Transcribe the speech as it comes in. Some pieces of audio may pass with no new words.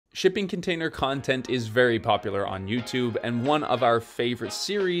Shipping container content is very popular on YouTube, and one of our favorite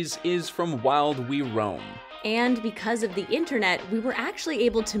series is From Wild We Roam. And because of the internet, we were actually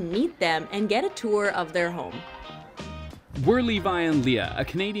able to meet them and get a tour of their home. We're Levi and Leah, a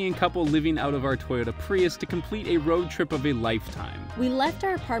Canadian couple living out of our Toyota Prius to complete a road trip of a lifetime. We left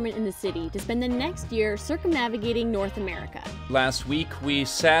our apartment in the city to spend the next year circumnavigating North America. Last week, we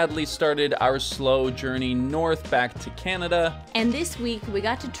sadly started our slow journey north back to Canada. And this week, we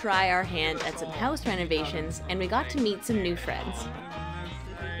got to try our hand at some house renovations, and we got to meet some new friends.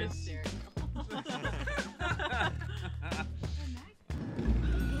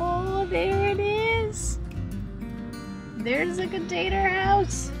 Oh, there it is. There's a container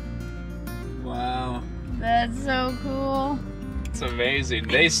house. Wow. That's so cool. It's amazing.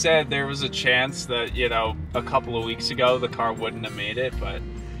 They said there was a chance that, you know, a couple of weeks ago the car wouldn't have made it, but,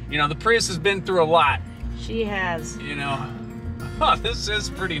 you know, the Prius has been through a lot. She has. You know, this is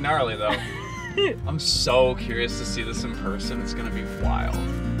pretty gnarly though. I'm so curious to see this in person. It's gonna be wild.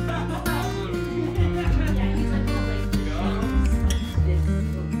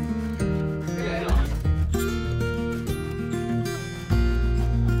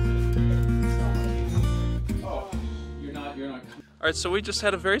 All right, so we just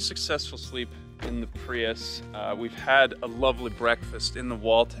had a very successful sleep in the Prius. We've had a lovely breakfast in the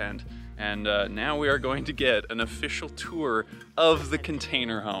wall tent, and now we are going to get an official tour of the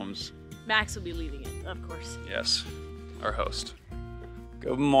container homes. Max will be leading it, of course. Yes, our host.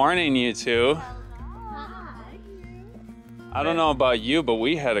 Good morning, you two. I don't know about you, but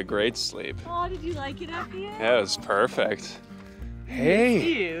we had a great sleep. Oh, did you like it up here? Yeah, it was perfect.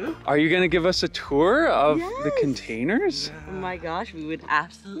 Hey, are you gonna give us a tour of the containers? Oh my gosh, we would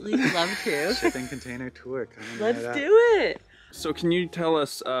absolutely love to. Shipping container tour coming Let's right do it. So can you tell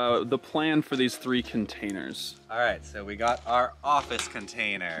us the plan for these 3 containers? All right, so we got our office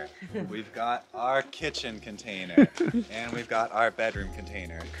container, we've got our kitchen container, and we've got our bedroom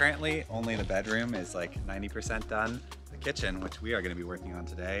container. Currently, only the bedroom is like 90% done. The kitchen, which we are going to be working on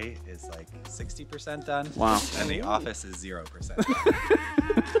today, is like 60% done. Wow. And the office is 0% done.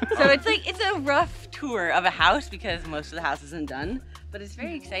 So it's a rough tour of a house because most of the house isn't done, but it's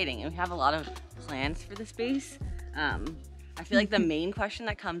very exciting and we have a lot of plans for the space. I feel like the main question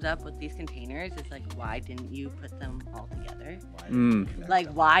that comes up with these containers is like, why didn't you put them all together?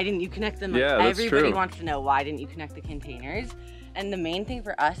 Why didn't you connect them? Yeah, that's Everybody true. wants to know, why didn't you connect the containers? And the main thing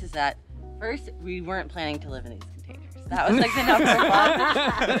for us is that first, we weren't planning to live in these containers. That was like the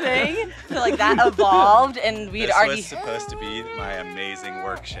 #1 thing. So like that evolved and we'd already... This was supposed to be my amazing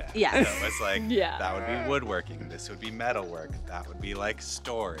work shed. Yes. So it was like, that would be woodworking, this would be metalwork, that would be like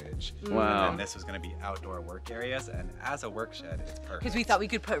storage. Wow. And then this was going to be outdoor work areas, and as a work shed, it's perfect. Because we thought we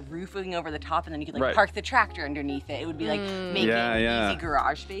could put roofing over the top and then you could like park the tractor underneath it. It would be like making easy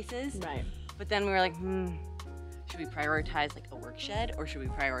garage spaces. Right. But then we were like, should we prioritize like a work shed or should we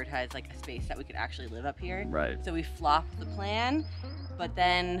prioritize like a space that we could actually live up here? Right. So we flopped the plan, but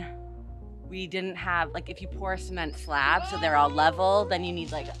then we didn't have, like if you pour a cement slab so they're all level, then you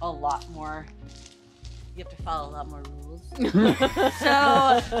need like a lot more, you have to follow a lot more rules.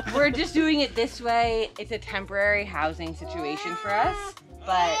 So we're just doing it this way. It's a temporary housing situation for us,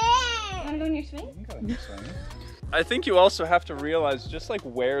 but you wanna go in your swing? You can go in your swing. I think you also have to realize just like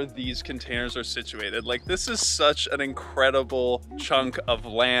where these containers are situated. Like this is such an incredible chunk of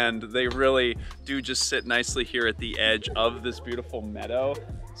land. They really do just sit nicely here at the edge of this beautiful meadow.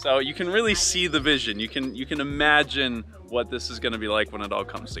 So you can really see the vision. You can imagine what this is gonna be like when it all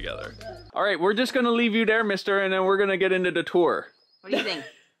comes together. All right, we're just gonna leave you there, mister, and then we're gonna get into the tour. What do you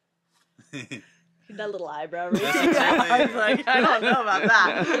think? That little eyebrow raise. I was like, I don't know about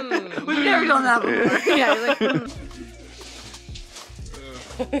that. We've never done that before. Yeah,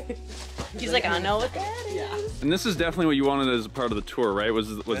 he's like, I know what that is. Yeah. And this is definitely what you wanted as a part of the tour, right? Was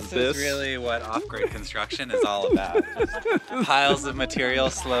this? This is really what off-grid construction is all about. Just piles of material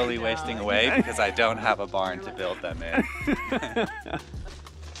slowly wasting away because I don't have a barn to build them in.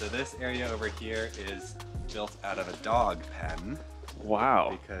 So this area over here is built out of a dog pen.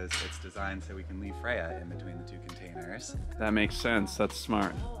 Wow. Because it's designed so we can leave Freya in between the 2 containers. That makes sense. That's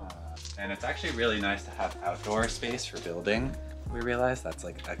smart. And it's actually really nice to have outdoor space for building. We realize that's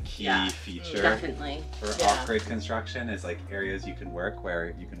like a key feature Definitely. for off-grid construction is like areas you can work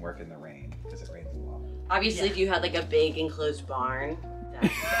where you can work in the rain because it rains a lot. Obviously, if you had like a big enclosed barn,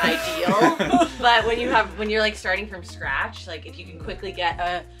 that's ideal. But when you're like starting from scratch, like if you can quickly get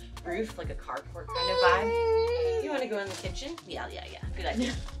a roof, like a carport kind of vibe. You want to go in the kitchen? Yeah. Good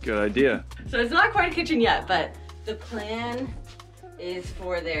idea. Good idea. So it's not quite a kitchen yet, but the plan is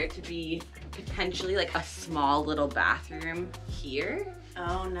for there to be potentially like a small little bathroom here.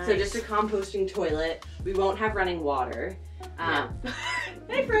 Oh, nice. So just a composting toilet. We won't have running water.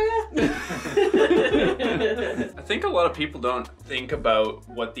 Hey, Freya! I think a lot of people don't think about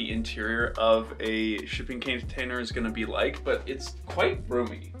what the interior of a shipping container is going to be like, but it's quite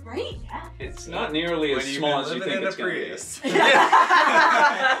roomy. Right? Yeah. It's not nearly as small as you think it's going to be. Prius.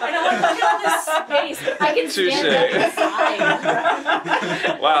 I don't want to look at this space. I can stand up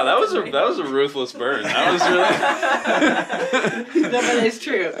inside. Wow, that was a ruthless burn. That was really. No, but it's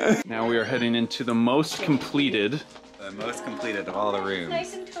true. Now we are heading into the most completed. The most completed of all the rooms.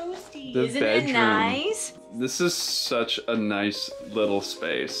 Nice and toasty. The Isn't bedroom. it nice? This is such a nice little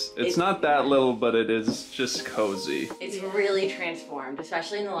space. It's not that little, but it is just cozy. It's really transformed,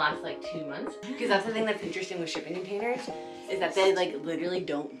 especially in the last like 2 months. Because that's the thing that's interesting with shipping containers, is that they like literally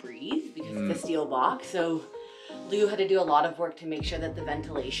don't breathe because it's a steel box. So Lou had to do a lot of work to make sure that the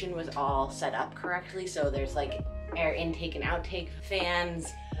ventilation was all set up correctly. So there's like air intake and outtake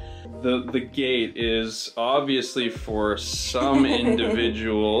fans. The gate is obviously for some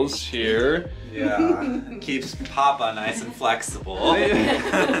individuals here. Yeah, keeps Papa nice and flexible.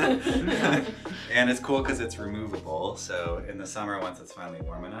 And it's cool because it's removable, so in the summer, once it's finally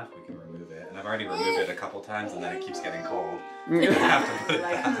warm enough, we can remove it. And I've already removed it a couple times, and then it keeps getting cold. I have to put it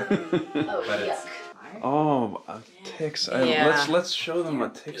back. But it's... Oh, ticks. Yeah. Let's show them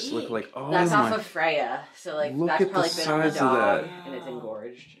what ticks look like. Oh, That's my. off of Freya, so like Look that's at the probably been on the size of dog, that. and it's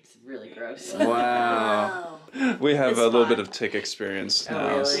engorged. It's really gross. Wow. We have a little bit of tick experience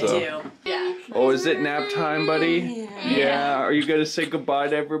now. really? So. Yeah. Oh, is it nap time, buddy? Yeah. Are you gonna say goodbye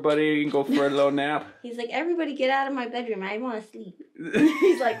to everybody and go for a little nap? He's like, everybody get out of my bedroom. I want to sleep.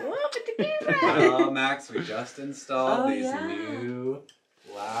 He's like, whoa, but the camera. Well, Max, we just installed these new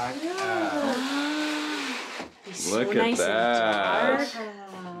black Look at that.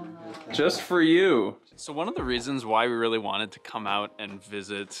 Just for you. So one of the reasons why we really wanted to come out and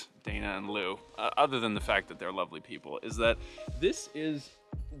visit Dana and Lou, other than the fact that they're lovely people, is that this is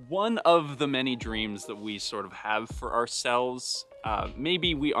one of the many dreams that we sort of have for ourselves.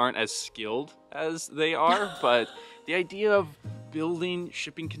 Maybe we aren't as skilled as they are, but the idea of building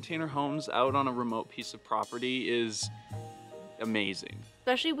shipping container homes out on a remote piece of property is amazing.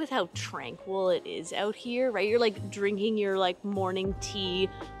 Especially with how tranquil it is out here, right? You're like drinking your like morning tea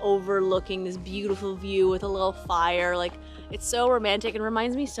overlooking this beautiful view with a little fire. Like, it's so romantic and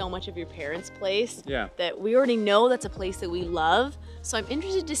reminds me so much of your parents' place. Yeah. That we already know that's a place that we love. So I'm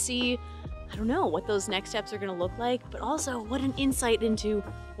interested to see, I don't know, what those next steps are gonna look like, but also what an insight into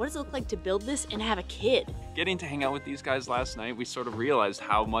what does it look like to build this and have a kid. Getting to hang out with these guys last night, we sort of realized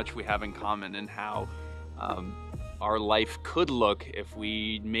how much we have in common and how our life could look if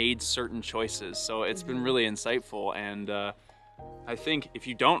we made certain choices. So it's been really insightful, and I think if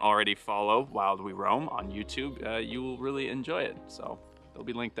you don't already follow Wild We Roam on YouTube, you will really enjoy it. So they'll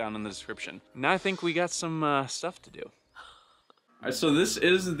be linked down in the description. Now I think we got some stuff to do. All right, so this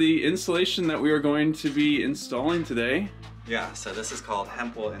is the installation that we are going to be installing today. Yeah, so this is called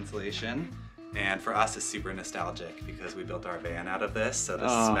hemp wool insulation. And for us, it's super nostalgic because we built our van out of this. So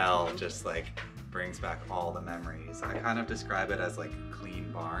the smell just like brings back all the memories. I kind of describe it as like a clean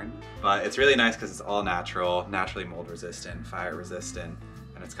barn, but it's really nice because it's all natural, naturally mold resistant, fire resistant,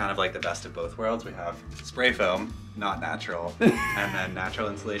 and it's kind of like the best of both worlds. We have spray foam, not natural, and then natural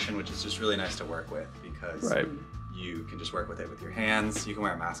insulation, which is just really nice to work with because you can just work with it with your hands. You can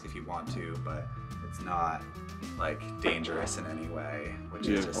wear a mask if you want to, but it's not like dangerous in any way, which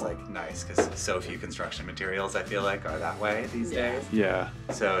is just like nice because so few construction materials I feel like are that way these days. Yeah.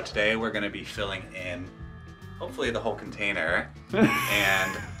 So today we're going to be filling in hopefully the whole container,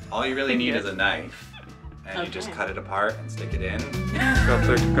 and all you really need is a knife, and you just cut it apart and stick it in. Got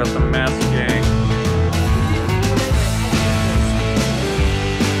the masking.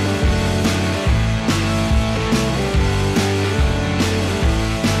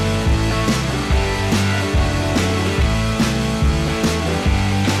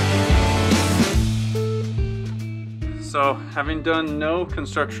 So, having done no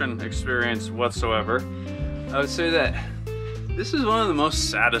construction experience whatsoever, I would say that this is one of the most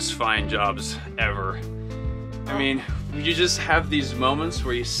satisfying jobs ever. I mean, you just have these moments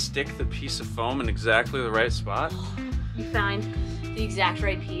where you stick the piece of foam in exactly the right spot. You find the exact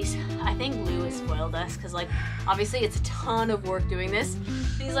right piece. I think Lou has spoiled us because, like, obviously it's a ton of work doing this.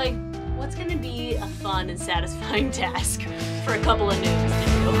 He's like, what's gonna be a fun and satisfying task for a couple of noobs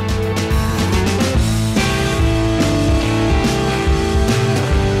to do?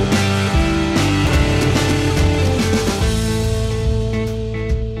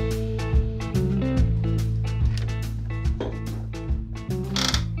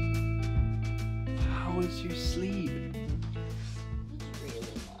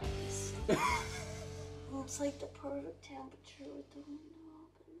 It's like the perfect temperature with the window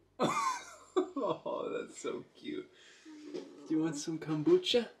open. Oh, that's so cute. Do you want some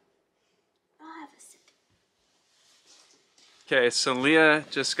kombucha? I'll have a sip. Okay, so Leah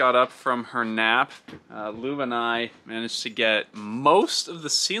just got up from her nap. Lou and I managed to get most of the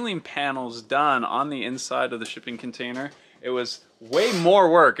ceiling panels done on the inside of the shipping container. It was way more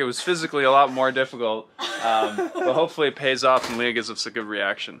work. It was physically a lot more difficult, but hopefully it pays off and Leah gives us a good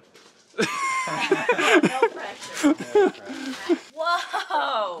reaction. No pressure.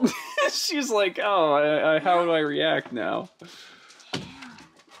 Whoa! She's like, oh, how do I react now?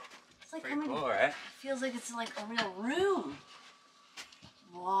 It's like Pretty coming. cool, right? Feels like it's like a real room.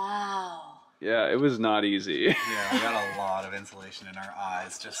 Wow. Yeah, it was not easy. Yeah, we got a lot of insulation in our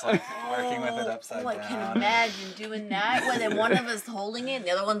eyes, just like working with it upside I down. can imagine doing that. Where then one of us holding it, and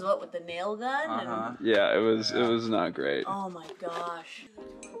the other one's what with the nail gun. And... Yeah, it was not great. Oh my gosh.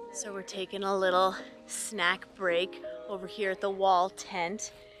 So we're taking a little snack break over here at the wall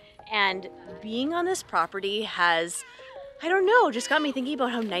tent, and being on this property has, I don't know, just got me thinking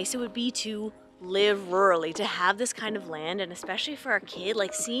about how nice it would be to live rurally, to have this kind of land, and especially for our kid,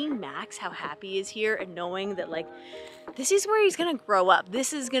 like seeing Max, how happy he is here, and knowing that like this is where he's gonna grow up.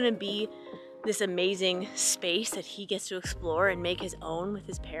 This is gonna be this amazing space that he gets to explore and make his own with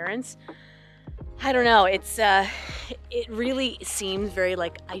his parents. I don't know, it really seems very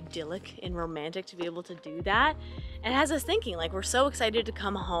like idyllic and romantic to be able to do that, and it has us thinking like we're so excited to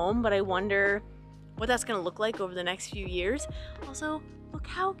come home, but I wonder what that's gonna look like over the next few years. Also, look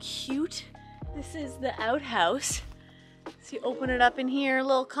how cute this is, the outhouse. So you open it up in here, a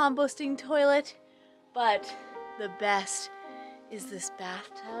little composting toilet, but the best is this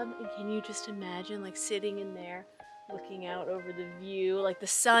bathtub. And can you just imagine like sitting in there, looking out over the view, like the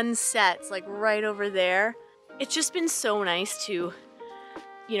sun sets like right over there. It's just been so nice to,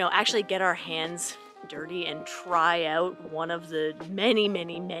 you know, actually get our hands dirty and try out one of the many,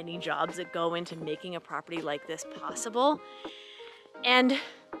 many, many jobs that go into making a property like this possible. And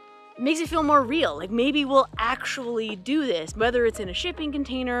it makes it feel more real. Like maybe we'll actually do this, whether it's in a shipping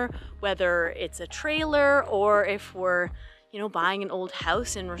container, whether it's a trailer, or if we're, you know, buying an old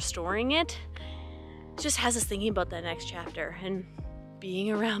house and restoring it. It just has us thinking about that next chapter and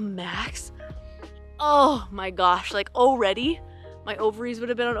being around Max. Oh my gosh, like already my ovaries would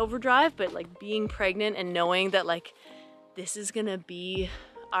have been on overdrive, but like being pregnant and knowing that like this is gonna be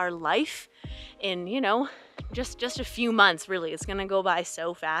our life in, you know, just a few months, really. It's gonna go by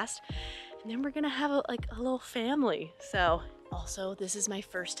so fast. And then we're gonna have a little family. So also, this is my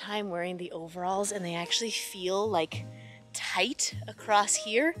first time wearing the overalls, and they actually feel like tight across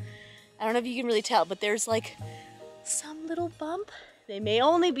here. I don't know if you can really tell, but there's like some little bump. They may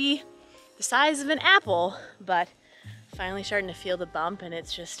only be the size of an apple, but finally starting to feel the bump, and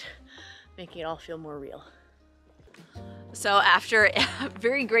it's just making it all feel more real. So after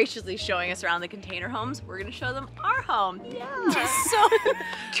very graciously showing us around the container homes, we're gonna show them our home. Yeah. So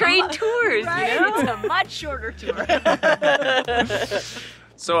train tours, right? You know? It's a much shorter tour.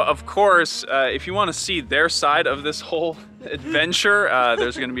 So of course, if you want to see their side of this whole adventure,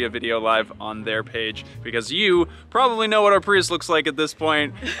 there's going to be a video live on their page, because you probably know what our Prius looks like at this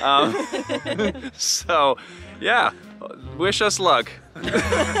point. So yeah, wish us luck.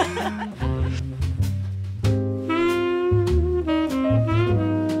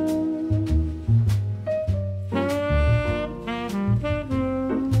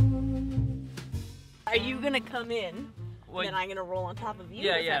 Are you gonna come in? And then I'm gonna roll on top of you.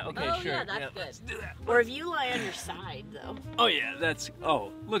 Yeah, yeah, okay, oh, sure. Yeah, that's yeah, good. let's do that. Or if you lie on your side, though. Oh yeah, that's,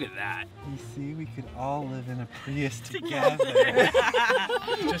 oh, look at that. You see, we could all live in a Prius together.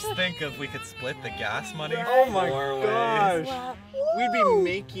 Just think if we could split the gas money. Oh my 4 ways. gosh. Wow. We'd be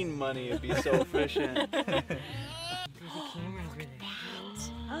making money. It'd be so efficient. There's a camera over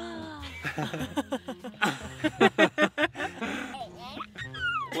there.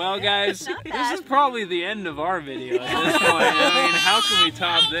 Well guys, this is probably the end of our video at this point. I mean, how can we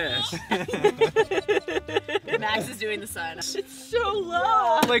top this? Max is doing the sign. It's so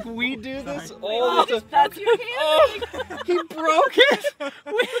low. Like we do this all the time. That's your camera. Oh, he broke it.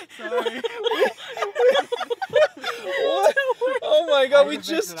 Sorry. What? Oh my god, we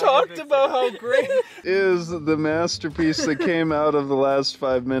just talked about how great is the masterpiece that came out of the last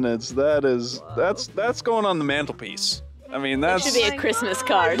 5 minutes. That is, that's going on the mantelpiece. I mean, that's... Should be a Christmas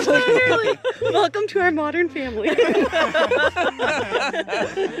card. Welcome to our modern family. I'm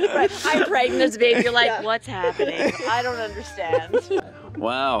pregnant as a baby. You're like, what's happening? I don't understand.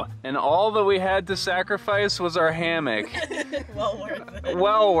 Wow. And all that we had to sacrifice was our hammock. Well worth it.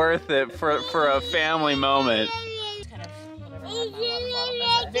 Well worth it for a family moment. Kind of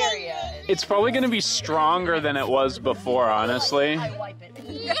whatever. Very It's probably gonna be stronger than it was before, honestly. I wipe it. In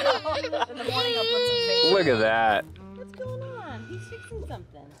the morning I'll put some face. Look at that. What's going on? He's fixing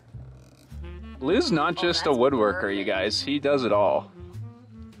something. Lou's not just a woodworker, you guys. He does it all.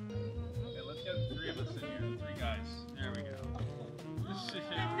 Okay, let's get 3 of us in here. 3 guys. There we go.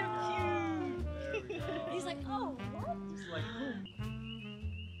 There we go. He's like, oh, what? He's like,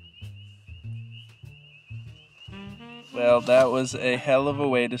 Well, that was a hell of a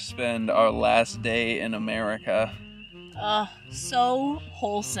way to spend our last day in America. So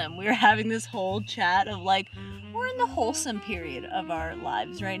wholesome. We were having this whole chat of like, we're in the wholesome period of our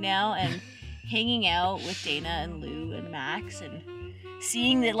lives right now, and hanging out with Dana and Lou and Max, and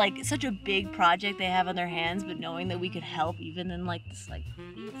seeing that like such a big project they have on their hands, but knowing that we could help even in like this like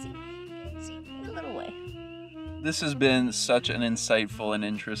easy little way. This has been such an insightful and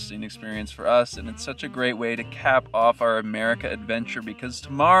interesting experience for us, and it's such a great way to cap off our America adventure, because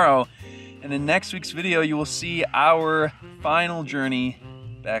tomorrow and in next week's video you will see our final journey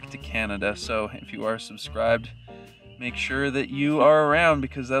back to Canada. So if you are subscribed, make sure that you are around,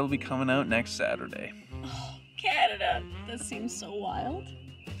 because that'll be coming out next Saturday. Oh, Canada. That seems so wild.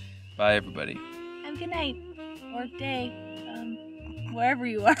 Bye everybody. And good night or day. Wherever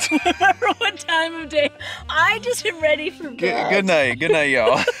you are, whatever what time of day. I just am ready for bed. Good night. Good night,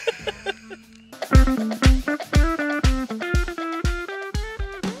 y'all.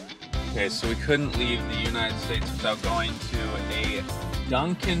 Okay, so we couldn't leave the United States without going to a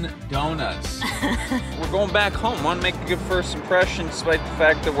Dunkin' Donuts. We're going back home. Want to make a good first impression, despite the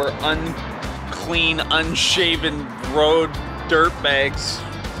fact that we're unclean, unshaven road dirtbags.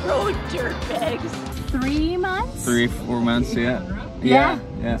 Road dirtbags. 3 months? 3-4 months, yeah. Yeah.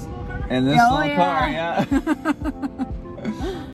 And this little car, yeah.